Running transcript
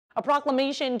A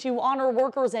proclamation to honor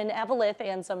workers in Eveleth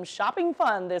and some shopping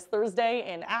fun this Thursday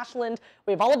in Ashland.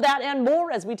 We have all of that and more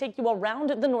as we take you around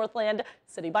the Northland,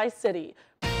 city by city.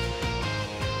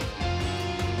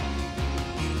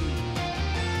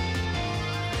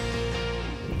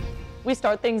 We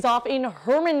start things off in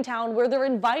Hermantown, where they're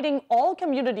inviting all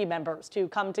community members to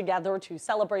come together to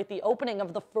celebrate the opening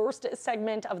of the first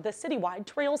segment of the citywide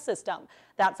trail system.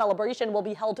 That celebration will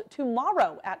be held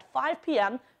tomorrow at 5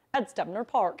 p.m. at Stebner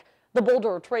Park. The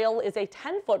Boulder Trail is a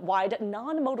 10-foot wide,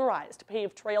 non-motorized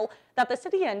paved trail that the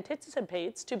city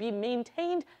anticipates to be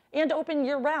maintained and open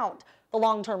year-round. The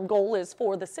long-term goal is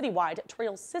for the citywide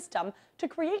trail system to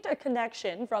create a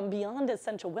connection from beyond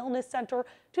Essential Wellness Center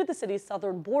to the city's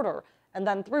southern border, and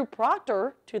then through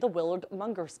Proctor to the Willard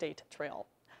Munger State Trail.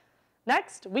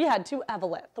 Next, we head to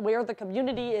Eveleth, where the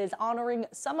community is honoring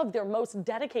some of their most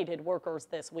dedicated workers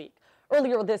this week.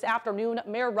 Earlier this afternoon,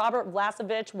 Mayor Robert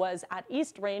Vlasovich was at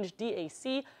East Range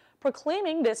DAC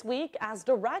proclaiming this week as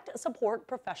Direct Support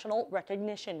Professional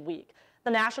Recognition Week.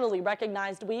 The nationally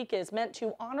recognized week is meant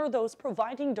to honor those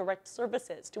providing direct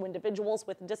services to individuals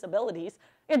with disabilities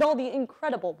and all the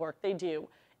incredible work they do.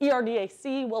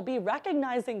 ERDAC will be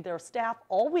recognizing their staff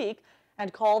all week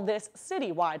and call this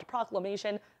citywide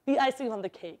proclamation the icing on the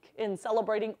cake in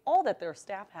celebrating all that their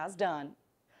staff has done.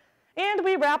 And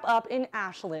we wrap up in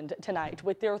Ashland tonight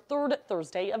with their third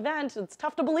Thursday event. It's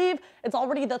tough to believe it's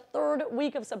already the third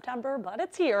week of September, but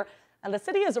it's here, and the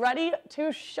city is ready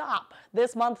to shop.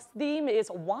 This month's theme is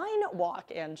Wine,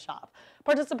 Walk, and Shop.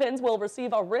 Participants will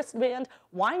receive a wristband,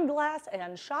 wine glass,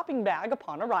 and shopping bag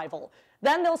upon arrival.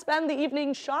 Then they'll spend the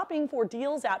evening shopping for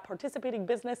deals at participating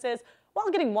businesses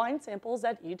while getting wine samples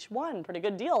at each one. Pretty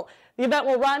good deal. The event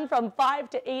will run from 5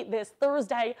 to 8 this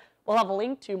Thursday. We'll have a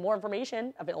link to more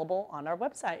information available on our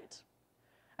website.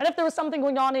 And if there is something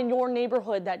going on in your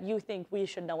neighborhood that you think we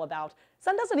should know about,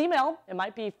 send us an email. It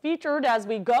might be featured as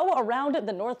we go around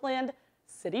the Northland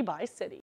city by city.